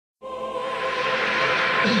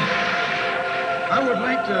I would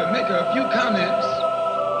like to make a few comments.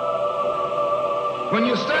 When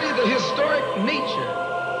you study the historic nature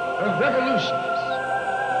of revolutions,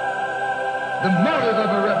 the motive of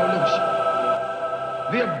a revolution,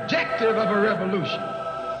 the objective of a revolution,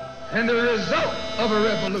 and the result of a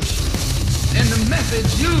revolution, and the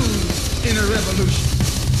methods used in a revolution,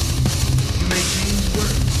 you may change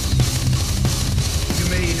words. You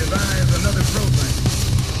may devise another program.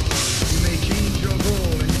 You may change your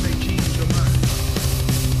goal and you may change your mind.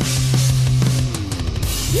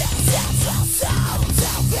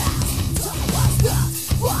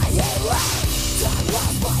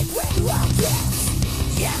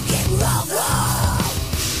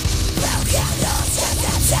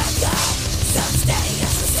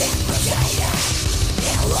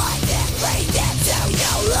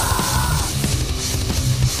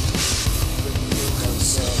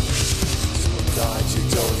 You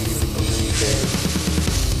don't even believe it.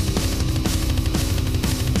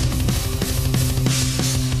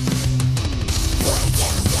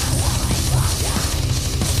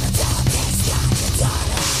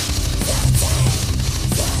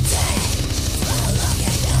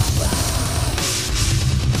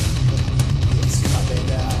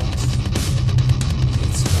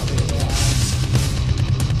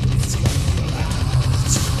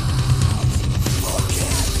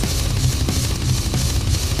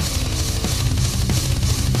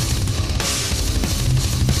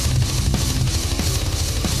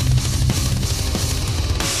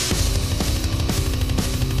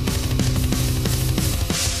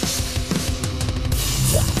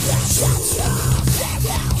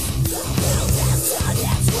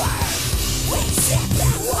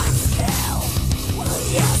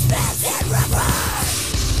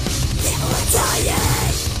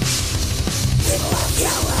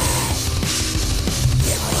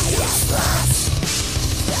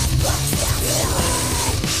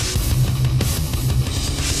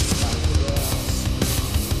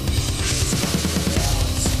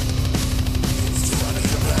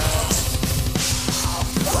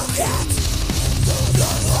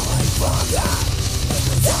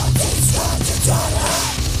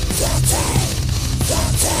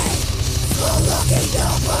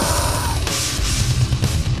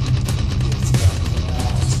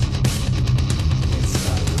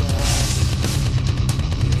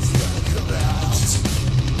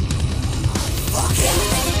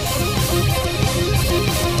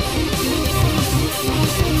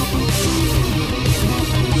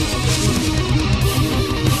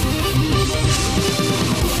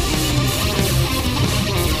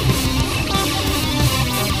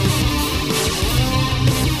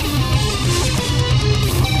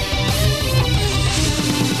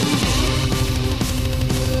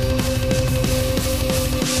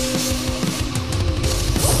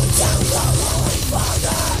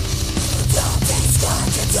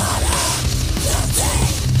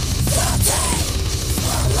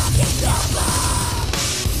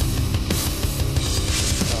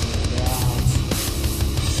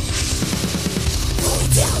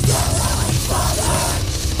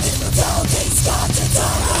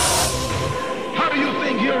 How do you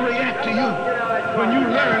think he'll react to you when you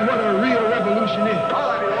learn what a real revolution is?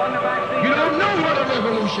 You don't know what a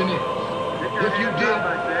revolution is. If you did,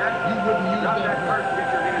 you wouldn't use that word.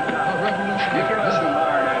 A revolution is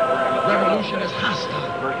hostile. Revolution is hostile.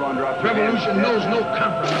 Revolution knows no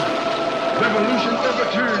compromise. Revolution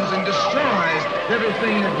overturns and destroys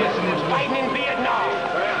everything that gets in its way. Fighting in Vietnam.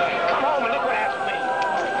 Come home and look what happened to me.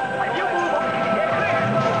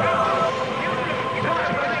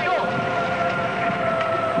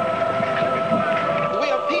 We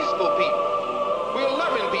are peaceful people. We are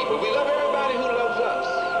loving people. We love everybody who loves us.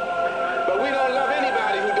 But we don't love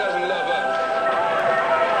anybody who doesn't love us.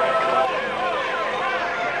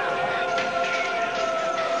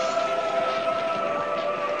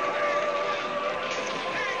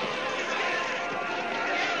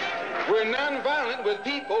 We're nonviolent with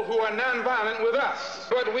people who are nonviolent with us.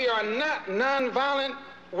 But we are not nonviolent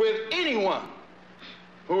with anyone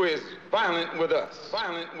who is violent with us.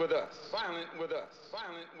 Violent with us. Violent with us.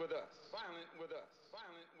 Violent with us. Violent with us.